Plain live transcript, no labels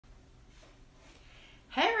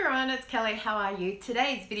everyone, it's Kelly. How are you?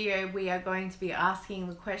 Today's video we are going to be asking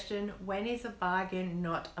the question, when is a bargain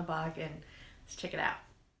not a bargain? Let's check it out.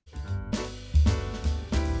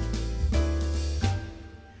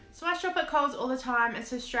 So I shop at Coles all the time, and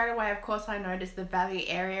so straight away of course I noticed the value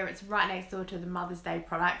area. It's right next door to the Mother's Day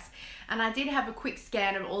products, and I did have a quick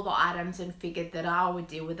scan of all the items and figured that I would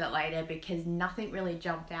deal with it later because nothing really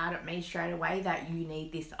jumped out at me straight away that you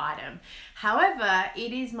need this item. However,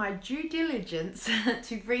 it is my due diligence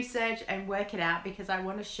to research and work it out because I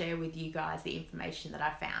want to share with you guys the information that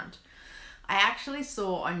I found. I actually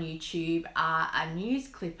saw on YouTube a news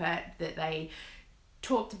clipper that they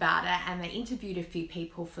talked about it, and they interviewed a few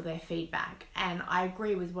people for their feedback, and I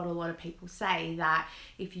agree with what a lot of people say, that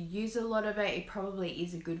if you use a lot of it, it probably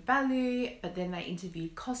is a good value. But then they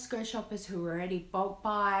interviewed Costco shoppers who already bulk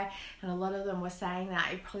buy, and a lot of them were saying that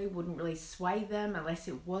it probably wouldn't really sway them unless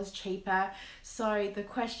it was cheaper. So the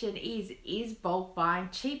question is bulk buying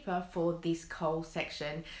cheaper for this Coles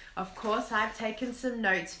section? Of course, I've taken some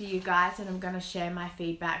notes for you guys, and I'm going to share my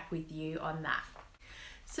feedback with you on that.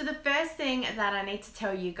 So the first thing that I need to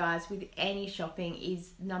tell you guys with any shopping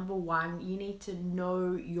is, number one, you need to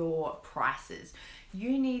know your prices.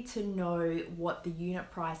 You need to know what the unit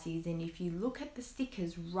price is, and if you look at the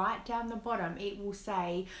stickers right down the bottom, it will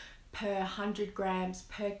say per 100 grams,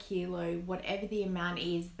 per kilo, whatever the amount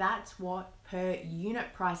is, that's what per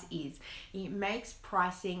unit price is. It makes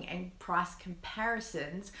pricing and price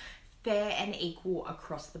comparisons fair and equal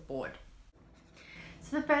across the board.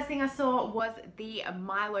 So the first thing I saw was the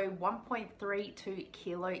Milo 1.32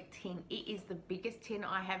 kilo tin. It is the biggest tin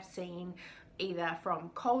I have seen either from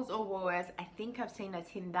Coles or Woolworths. I think I've seen a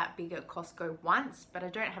tin that big at Costco once, but I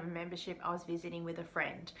don't have a membership. I was visiting with a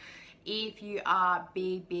friend. If you are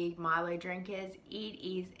big Milo drinkers, it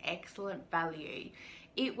is excellent value.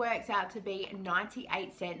 It works out to be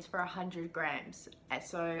 98 cents for 100 grams.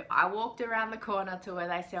 So I walked around the corner to where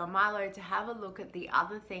they sell Milo to have a look at the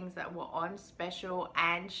other things that were on special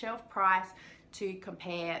and shelf price to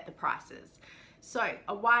compare the prices. So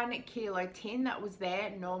a 1 kilo tin that was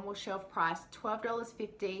there, normal shelf price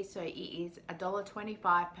 $12.50, so it is $1.25 per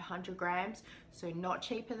 100 grams, so not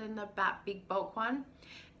cheaper than that big bulk one.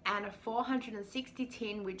 And a 460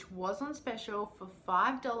 tin, which was on special for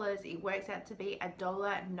 $5, it works out to be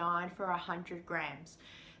 $1.09 for 100 grams.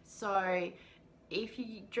 So if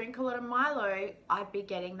you drink a lot of Milo, I'd be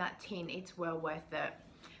getting that tin. It's well worth it.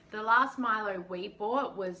 The last Milo we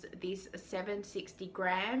bought was this 760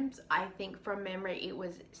 grams. I think from memory it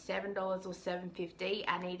was $7 or $7.50,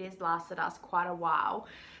 and it has lasted us quite a while.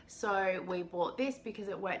 So we bought this because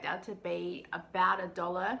it worked out to be about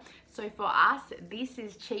 $1. So for us, this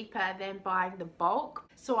is cheaper than buying the bulk.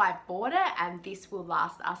 So I bought it, and this will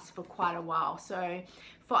last us for quite a while. So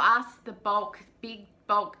for us, the big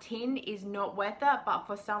bulk tin is not worth it, but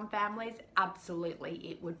for some families, absolutely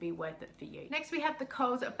it would be worth it for you. Next we have the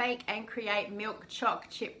Coles Bake and Create Milk Choc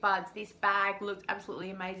Chip Buds. This bag looked absolutely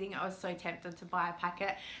amazing. I was so tempted to buy a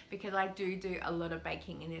packet because I do a lot of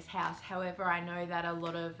baking in this house. However, I know that a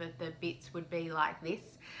lot of the bits would be like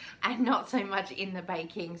this and not so much in the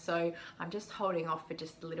baking, so I'm just holding off for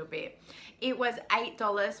just a little bit. It was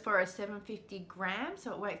 $8 for a 750 grams,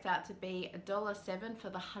 so it works out to be $1.07 for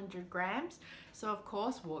the 100 grams. So of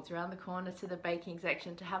course, walked around the corner to the baking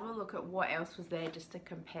section to have a look at what else was there just to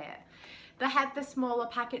compare. They had the smaller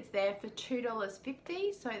packets there for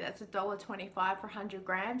 $2.50, so that's $1.25 for 100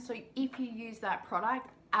 grams. So if you use that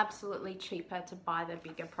product, absolutely cheaper to buy the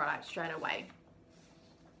bigger product straight away.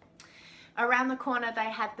 Around the corner, they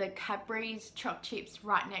had the Cadbury's choc chips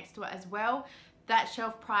right next to it as well. That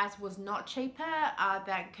shelf price was not cheaper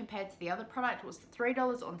than compared to the other product. It was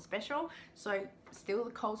 $3 on special, so still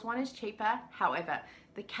the Coles one is cheaper. However,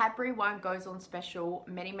 the Cadbury one goes on special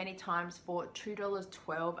many times for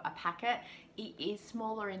 $2.12 a packet. It is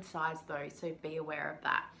smaller in size though, so be aware of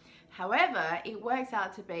that. However, it works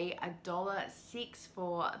out to be $1.06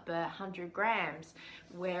 for the 100 grams,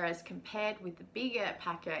 whereas compared with the bigger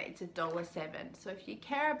packet, it's $1.07. So if you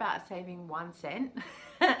care about saving 1 cent,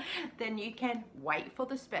 then you can wait for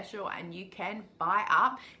the special and you can buy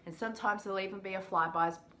up, and sometimes there'll even be a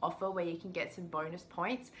Flybuys offer where you can get some bonus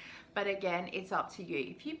points. But again, it's up to you.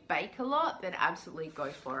 If you bake a lot, then absolutely go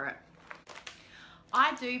for it.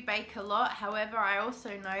 I do bake a lot, however, I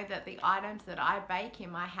also know that the items that I bake in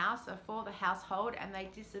my house are for the household and they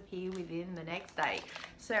disappear within the next day.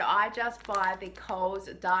 So I just buy the Coles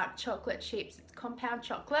dark chocolate chips. It's compound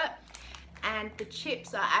chocolate, and the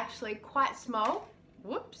chips are actually quite small.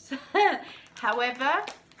 Whoops. However,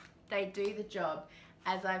 they do the job.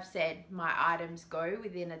 As I've said, my items go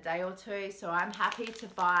within a day or two, so I'm happy to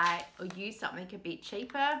buy or use something a bit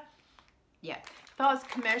cheaper yeah, if I was a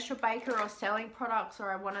commercial baker or selling products,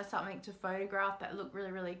 or I wanted something to photograph that looked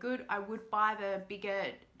really, really good, I would buy the bigger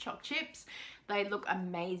choc chips. They look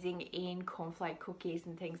amazing in cornflake cookies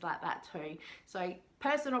and things like that too. So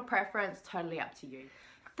personal preference, totally up to you.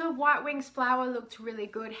 The White Wings flour looked really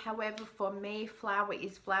good. However, for me, flour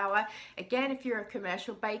is flour. Again, if you're a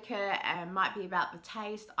commercial baker, it might be about the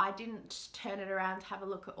taste. I didn't turn it around to have a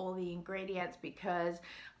look at all the ingredients because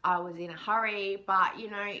I was in a hurry, but you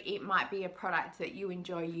know, it might be a product that you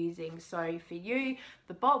enjoy using. So for you,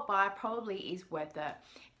 the bulk buy probably is worth it.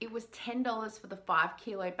 It was $10 for the 5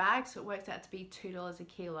 kilo bag, so it works out to be $2 a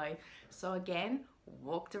kilo. So again,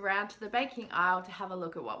 walked around to the baking aisle to have a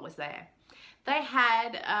look at what was there. They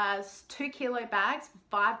had 2 kilo bags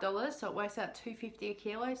for $5, so it works out $2.50 a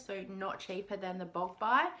kilo, so not cheaper than the bulk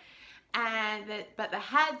buy. But they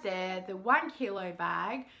had there the 1 kilo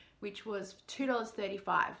bag, which was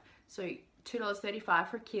 $2.35. So $2.35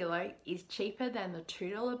 for a kilo is cheaper than the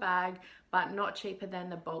 $2 bag, but not cheaper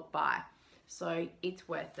than the bulk buy. So it's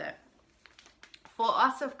worth it. For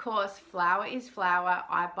us, of course, flour is flour.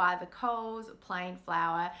 I buy the Coles plain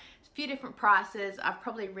flour. It's a few different prices. I've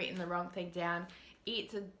probably written the wrong thing down.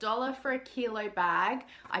 It's $1 for a kilo bag.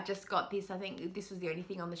 I just got this. I think this was the only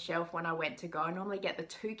thing on the shelf when I went to go. I normally get the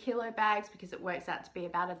 2 kilo bags because it works out to be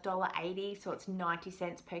about $1.80, so it's 90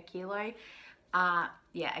 cents per kilo.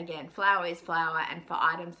 Yeah, again, flour is flour, and for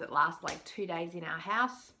items that last like 2 days in our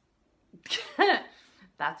house,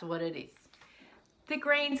 that's what it is. The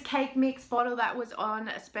Greens cake mix bottle that was on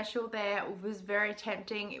a special there was very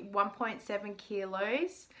tempting. 1.7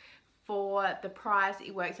 kilos for the price.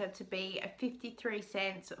 It works out to be 53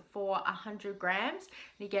 cents for 100 grams.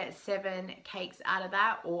 You get 7 cakes out of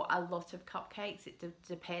that, or a lot of cupcakes. It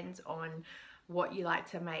depends on what you like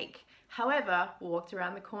to make. However, we walked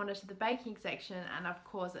around the corner to the baking section, and of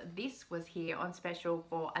course this was here on special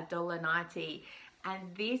for $1.90, and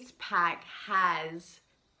this pack has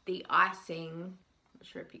the icing. Not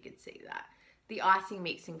sure if you could see that. The icing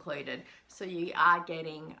mix included. So you are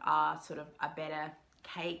getting sort of a better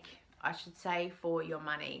cake, I should say, for your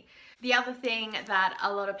money. The other thing that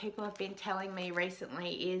a lot of people have been telling me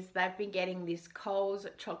recently is they've been getting this Coles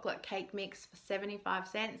chocolate cake mix for 75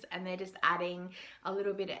 cents, and they're just adding a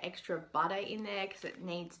little bit of extra butter in there because it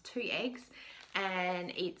needs 2 eggs,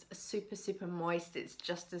 and it's super, super moist. It's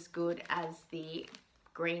just as good as the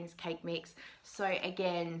Greens cake mix. So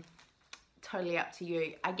again, totally up to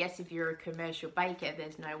you. I guess if you're a commercial baker,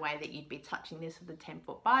 there's no way that you'd be touching this with a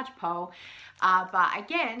 10-foot barge pole. But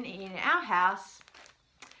again, in our house,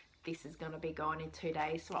 this is going to be gone in 2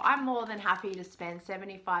 days. So I'm more than happy to spend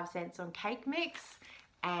 75 cents on cake mix,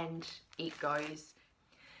 and it goes.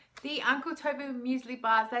 The Uncle Toby muesli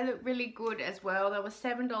bars, they look really good as well. They were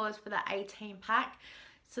 $7 for the 18 pack.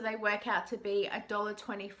 So they work out to be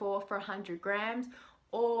 $1.24 for 100 grams.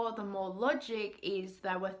 Or the more logic is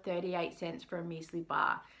they were 38 cents for a muesli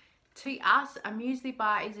bar. To us, a muesli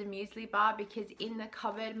bar is a muesli bar because in the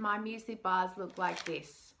cupboard, my muesli bars look like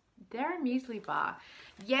this. They're a muesli bar.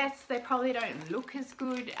 Yes, they probably don't look as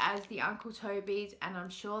good as the Uncle Toby's, and I'm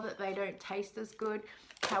sure that they don't taste as good.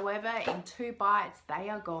 However, in 2 bites, they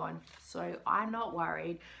are gone. So I'm not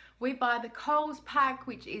worried. We buy the Coles pack,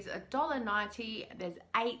 which is $1.90. There's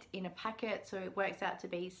 8 in a packet, so it works out to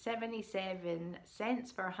be 77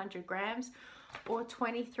 cents for 100 grams, or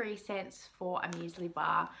 23 cents for a muesli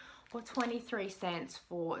bar, or 23 cents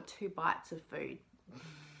for 2 bites of food.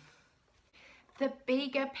 The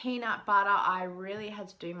Bega peanut butter, I really had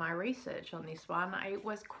to do my research on this one. It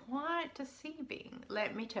was quite deceiving,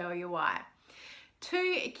 let me tell you why.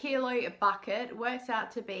 2 kilo bucket works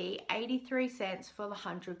out to be 83 cents for the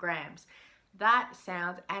 100 grams. That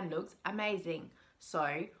sounds and looks amazing.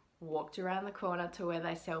 So walked around the corner to where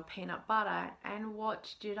they sell peanut butter, and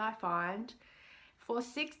what did I find? For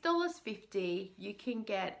 $6.50 you can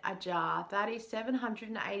get a jar that is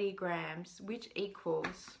 780 grams, which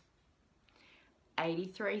equals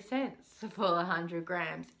 83 cents for 100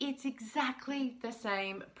 grams. It's exactly the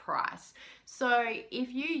same price. So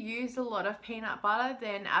if you use a lot of peanut butter,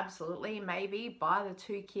 then absolutely maybe buy the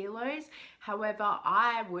 2 kilos. However,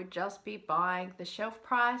 I would just be buying the shelf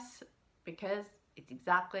price because it's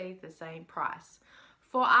exactly the same price.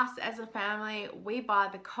 For us as a family, we buy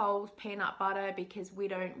the Coles peanut butter because we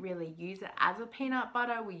don't really use it as a peanut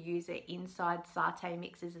butter. We use it inside satay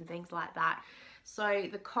mixes and things like that. So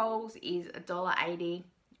the Coles is $1.80,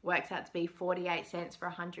 works out to be 48 cents for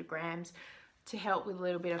 100 grams to help with a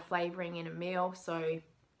little bit of flavoring in a meal. So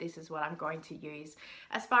this is what I'm going to use.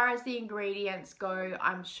 As far as the ingredients go,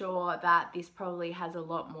 I'm sure that this probably has a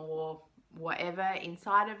lot more whatever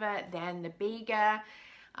inside of it than the Bega.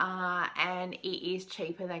 and it is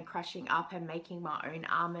cheaper than crushing up and making my own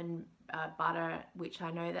almond butter, which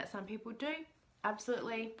I know that some people do.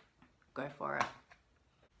 Absolutely, go for it.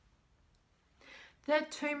 The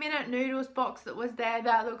 2-minute noodles box that was there,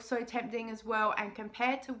 that looks so tempting as well, and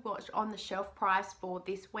compared to what's on the shelf price for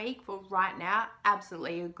this week, for right now,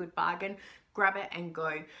 absolutely a good bargain. Grab it and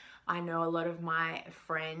go. I know a lot of my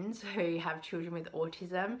friends who have children with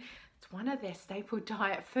autism, it's one of their staple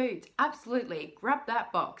diet foods. Absolutely, grab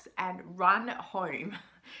that box and run home.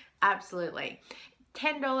 Absolutely.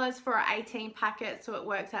 $10 for an 18 packet, so it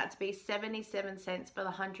works out to be 77 cents for the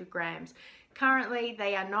 100 grams. Currently,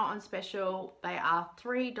 they are not on special. They are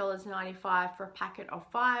 $3.95 for a packet of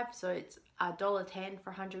 5, so it's $1.10 for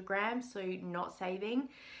 100 grams, so not saving.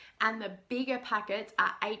 And the bigger packets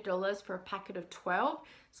are $8 for a packet of 12,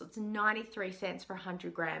 so it's 93 cents for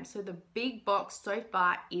 100 grams. So the big box so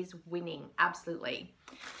far is winning, absolutely.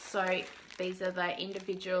 So these are the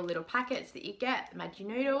individual little packets that you get, the Maggi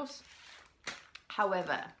noodles.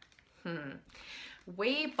 However,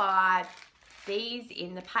 we buy these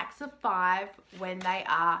in the packs of 5 when they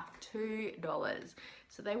are $2.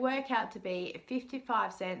 So they work out to be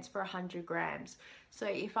 55 cents for 100 grams. So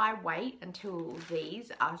if I wait until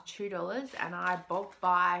these are $2 and I bulk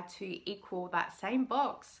buy to equal that same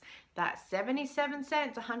box, that's 77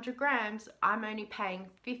 cents 100 grams, I'm only paying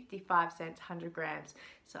 55 cents 100 grams.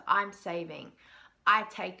 So I'm saving. I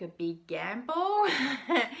take a big gamble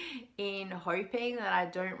in hoping that I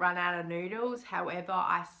don't run out of noodles. However,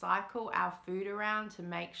 I cycle our food around to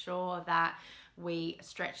make sure that we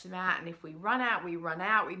stretch them out, and if we run out, we run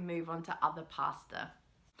out, we move on to other pasta.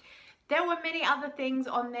 There were many other things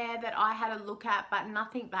on there that I had a look at, but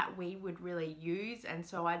nothing that we would really use, and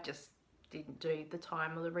so I just didn't do the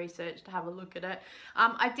time or the research to have a look at it.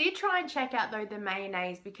 I did try and check out though the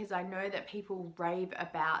mayonnaise, because I know that people rave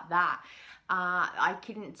about that. I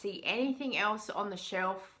couldn't see anything else on the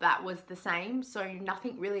shelf that was the same, so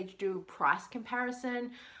nothing really to do price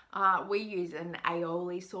comparison. We use an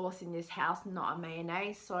aioli sauce in this house, not a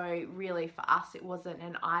mayonnaise, so really for us it wasn't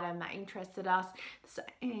an item that interested us.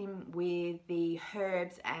 Same with the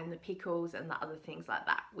herbs and the pickles and the other things like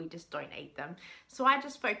that, we just don't eat them. So I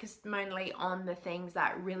just focused mainly on the things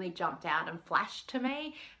that really jumped out and flashed to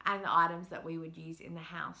me, and the items that we would use in the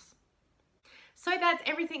house. So that's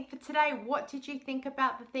everything for today. What did you think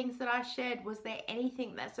about the things that I shared? Was there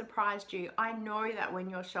anything that surprised you? I know that when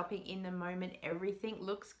you're shopping in the moment, everything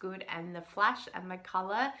looks good, and the flash and the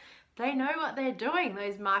color, they know what they're doing,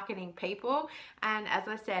 those marketing people. And as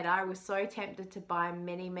I said, I was so tempted to buy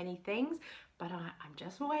many things, but I'm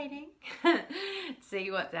just waiting to see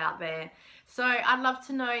what's out there. So I'd love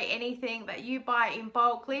to know anything that you buy in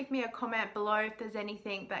bulk. Leave me a comment below if there's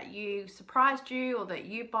anything that you surprised you or that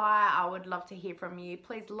you buy. I would love to hear from you.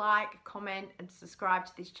 Please like, comment and subscribe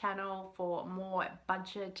to this channel for more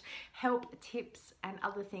budget help, tips and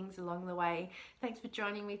other things along the way. Thanks for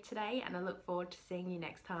joining me today, and I look forward to seeing you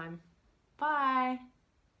next time. Bye.